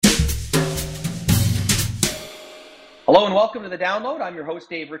Hello and welcome to the download. I'm your host,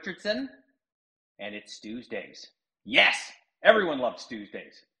 Dave Richardson, and it's Tuesdays. Yes, everyone loves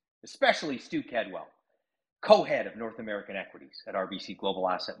Tuesdays, especially Stu Kedwell, co-head of North American Equities at RBC Global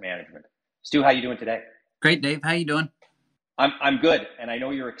Asset Management. Stu, how you doing today? Great, Dave. How you doing? I'm good, and I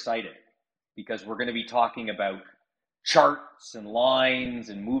know you're excited because we're going to be talking about charts and lines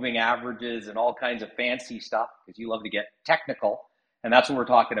and moving averages and all kinds of fancy stuff because you love to get technical, and that's what we're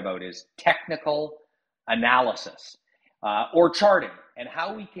talking about is technical analysis. Or charting, and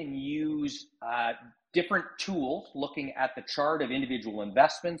how we can use different tools looking at the chart of individual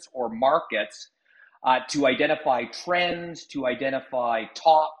investments or markets to identify trends, to identify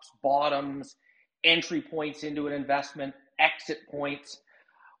tops, bottoms, entry points into an investment, exit points.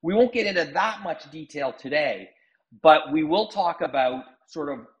 We won't get into that much detail today, but we will talk about sort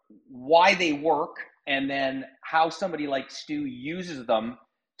of why they work and then how somebody like Stu uses them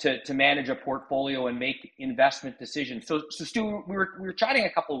to manage a portfolio and make investment decisions. So Stu, we were chatting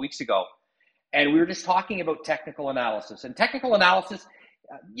a couple of weeks ago, and we were just talking about technical analysis. And technical analysis,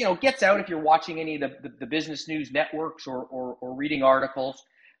 gets out if you're watching any of the business news networks or reading articles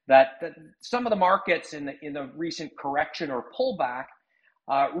that some of the markets in the recent correction or pullback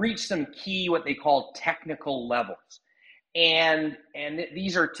reached some key what they call technical levels, and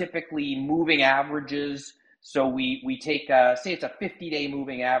these are typically moving averages. So we take, say it's a 50-day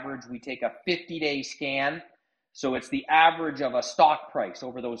moving average, we take a 50-day scan. So it's the average of a stock price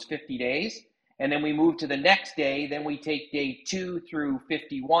over those 50 days. And then we move to the next day, then we take day 2 through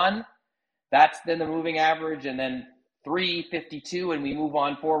 51. That's then the moving average, and then 352, and we move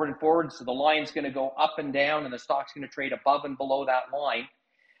on forward and forward. So the line's going to go up and down, and the stock's going to trade above and below that line.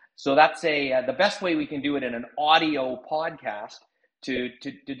 So that's the best way we can do it in an audio podcast to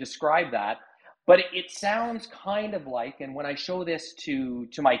describe that. But it sounds kind of like, and when I show this to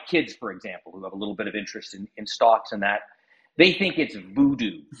my kids, for example, who have a little bit of interest in stocks and that, they think it's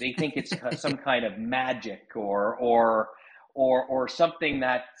voodoo. They think it's some kind of magic or something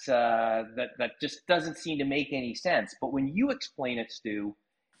that just doesn't seem to make any sense. But when you explain it, Stu,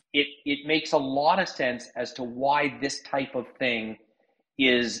 it makes a lot of sense as to why this type of thing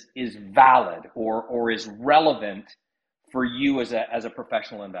is valid or is relevant for you as a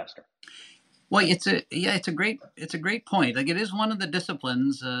professional investor. Well, it's a great point. Like, it is one of the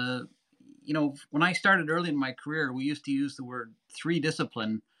disciplines. When I started early in my career, we used to use the word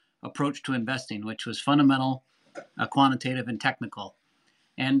 3-discipline approach to investing, which was fundamental, quantitative, and technical.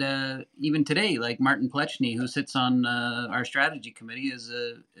 And even today, like Martin Plechny, who sits on our strategy committee, is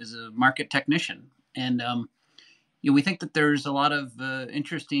a market technician. And we think that there's a lot of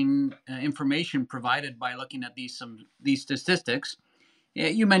interesting information provided by looking at these statistics.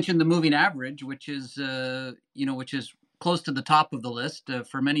 You mentioned the moving average, which is close to the top of the list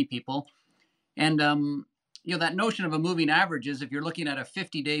for many people. And that notion of a moving average is, if you're looking at a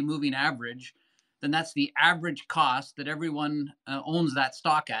 50-day moving average, then that's the average cost that everyone owns that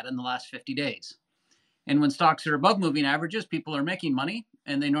stock at in the last 50 days. And when stocks are above moving averages, people are making money,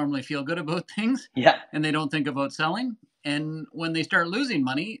 and they normally feel good about things. Yeah. And they don't think about selling. And when they start losing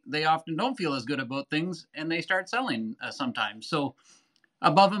money, they often don't feel as good about things, and they start selling sometimes. So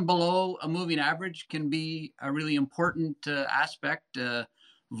above and below a moving average can be a really important aspect.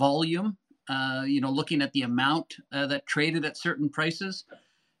 Volume, looking at the amount that traded at certain prices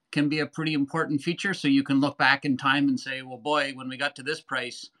can be a pretty important feature. So you can look back in time and say, well, boy, when we got to this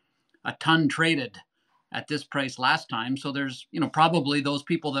price, a ton traded at this price last time. So there's, probably those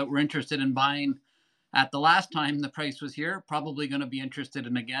people that were interested in buying at the last time the price was here, probably going to be interested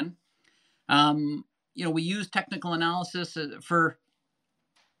in again. We use technical analysis for,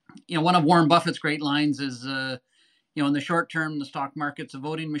 one of Warren Buffett's great lines is, in the short term, the stock market's a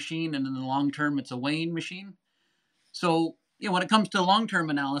voting machine, and in the long term, it's a weighing machine. So, when it comes to long-term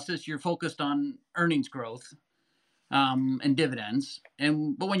analysis, you're focused on earnings growth and dividends.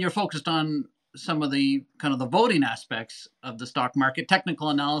 But when you're focused on some of the kind of the voting aspects of the stock market, technical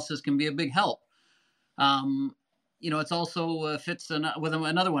analysis can be a big help. It's also fits with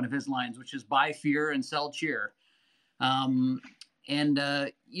another one of his lines, which is buy fear and sell cheer.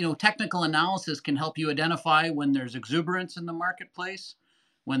 Technical analysis can help you identify when there's exuberance in the marketplace,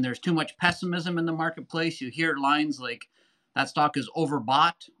 when there's too much pessimism in the marketplace. You hear lines like, that stock is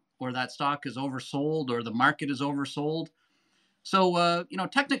overbought, or that stock is oversold, or the market is oversold. So,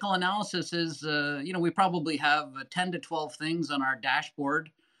 technical analysis is, we probably have 10 to 12 things on our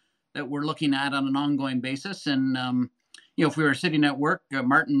dashboard that we're looking at on an ongoing basis. And, if we were sitting at work,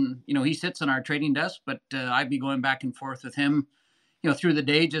 Martin, he sits on our trading desk, but I'd be going back and forth with him, through the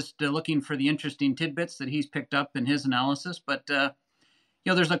day, just looking for the interesting tidbits that he's picked up in his analysis. But,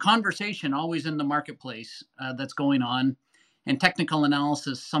 there's a conversation always in the marketplace that's going on, and technical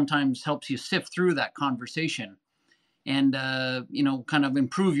analysis sometimes helps you sift through that conversation and kind of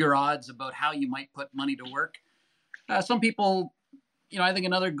improve your odds about how you might put money to work. Some people, I think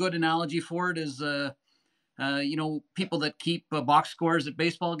another good analogy for it is people that keep box scores at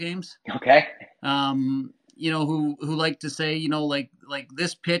baseball games. Okay. Who like to say, like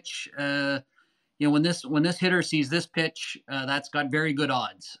this pitch, when this hitter sees this pitch, that's got very good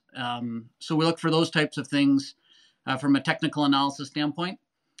odds. So we look for those types of things from a technical analysis standpoint.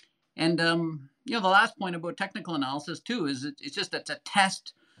 And the last point about technical analysis too is it's a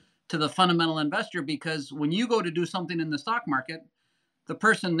test to the fundamental investor, because when you go to do something in the stock market, the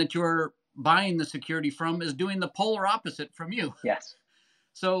person that you're buying the security from is doing the polar opposite from you. Yes.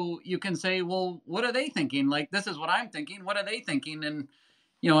 So you can say, well, what are they thinking? Like, this is what I'm thinking. What are they thinking? And,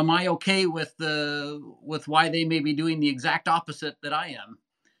 am I okay with why they may be doing the exact opposite that I am?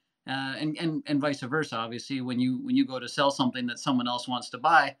 And vice versa, obviously, when you go to sell something that someone else wants to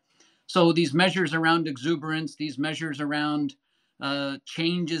buy. So these measures around exuberance, these measures around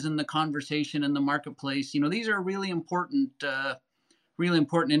changes in the conversation in the marketplace, these are really important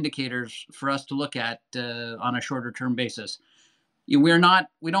indicators for us to look at on a shorter term basis.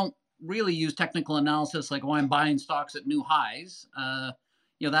 We don't really use technical analysis like, I'm buying stocks at new highs.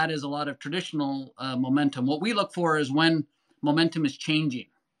 That is a lot of traditional momentum. What we look for is when momentum is changing.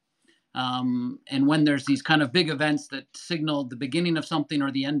 And when there's these kind of big events that signal the beginning of something or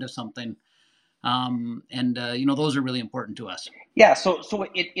the end of something. Those are really important to us. Yeah, so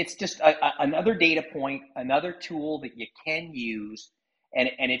it's just another data point, another tool that you can use, and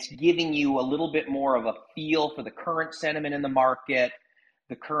it's giving you a little bit more of a feel for the current sentiment in the market,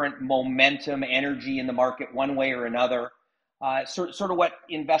 the current momentum, energy in the market, one way or another. Sort of what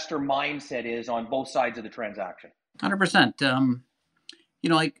investor mindset is on both sides of the transaction. 100%.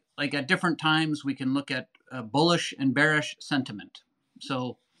 Like at different times, we can look at bullish and bearish sentiment.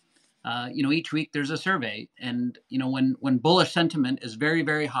 So, each week there's a survey, and when bullish sentiment is very,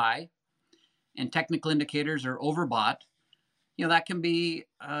 very high, and technical indicators are overbought, that can be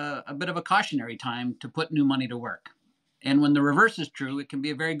a bit of a cautionary time to put new money to work. And when the reverse is true, it can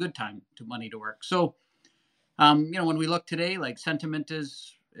be a very good time to money to work. So, when we look today, like sentiment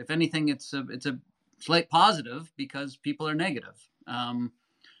is, if anything, it's a slight positive because people are negative.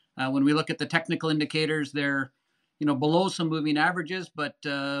 When we look at the technical indicators, they're below some moving averages, but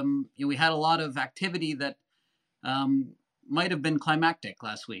we had a lot of activity that might have been climactic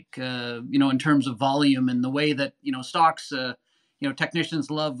last week. In terms of volume and the way that stocks.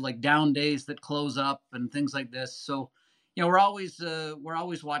 Technicians love like down days that close up and things like this. So, we're always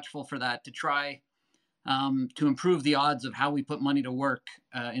watchful for that to try to improve the odds of how we put money to work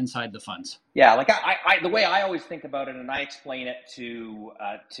inside the funds. Yeah, like I the way I always think about it, and I explain it to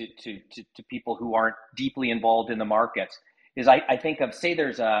people who aren't deeply involved in the markets, is I think of, say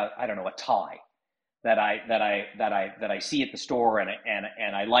there's a tie that I see at the store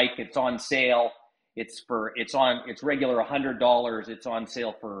and I like, it's on sale. It's regular $100. It's on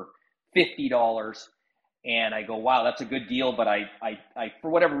sale for $50. And I go, wow, that's a good deal. But I for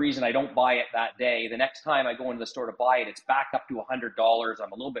whatever reason, I don't buy it that day. The next time I go into the store to buy it, it's back up to $100.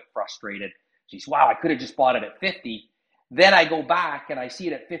 I'm a little bit frustrated. Geez, wow, I could have just bought it at $50. Then I go back and I see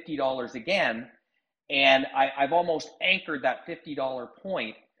it at $50 again. And I've almost anchored that $50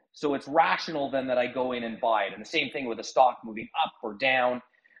 point. So it's rational then that I go in and buy it. And the same thing with a stock moving up or down,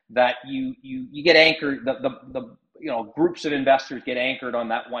 that you get anchored, the groups of investors get anchored on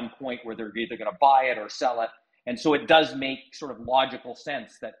that one point where they're either going to buy it or sell it. And so it does make sort of logical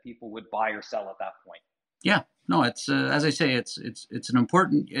sense that people would buy or sell at that point. Yeah, no, it's as I say, it's an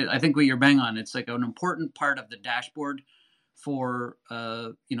important, I think what you're bang on, it's like an important part of the dashboard for,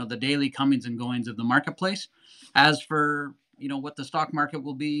 the daily comings and goings of the marketplace. As for, what the stock market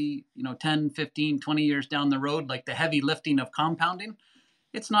will be, 10, 15, 20 years down the road, like the heavy lifting of compounding,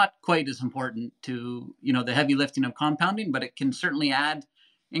 it's not quite as important to, the heavy lifting of compounding, but it can certainly add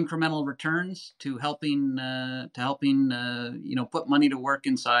incremental returns to helping put money to work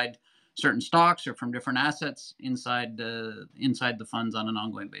inside certain stocks or from different assets inside the funds on an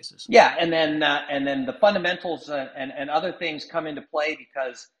ongoing basis. Yeah, and then the fundamentals and other things come into play,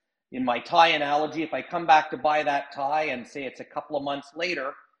 because in my tie analogy, if I come back to buy that tie and say it's a couple of months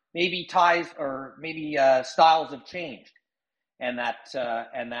later, maybe ties or maybe styles have changed. And that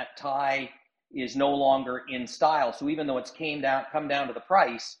tie is no longer in style. So even though it's come down to the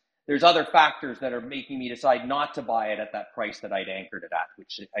price, there's other factors that are making me decide not to buy it at that price that I'd anchored it at,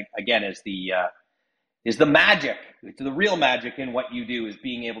 which again is the magic. The real magic in what you do is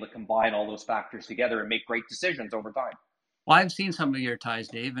being able to combine all those factors together and make great decisions over time. Well, I've seen some of your ties,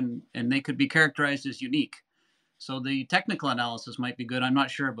 Dave, and they could be characterized as unique. So the technical analysis might be good. I'm not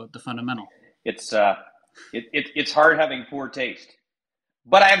sure about the fundamental. It's hard having poor taste,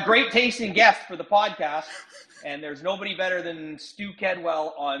 but I have great tasting guests for the podcast, and there's nobody better than Stu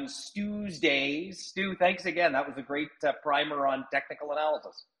Kedwell on Stu's Days. Stu, thanks again. That was a great primer on technical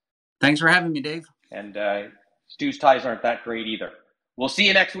analysis. Thanks for having me, Dave. And Stu's ties aren't that great either. We'll see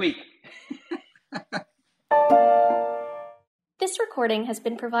you next week. This recording has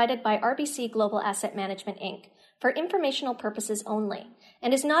been provided by RBC Global Asset Management, Inc. for informational purposes only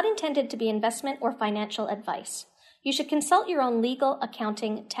and is not intended to be investment or financial advice. You should consult your own legal,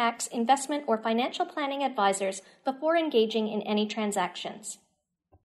 accounting, tax, investment, or financial planning advisors before engaging in any transactions.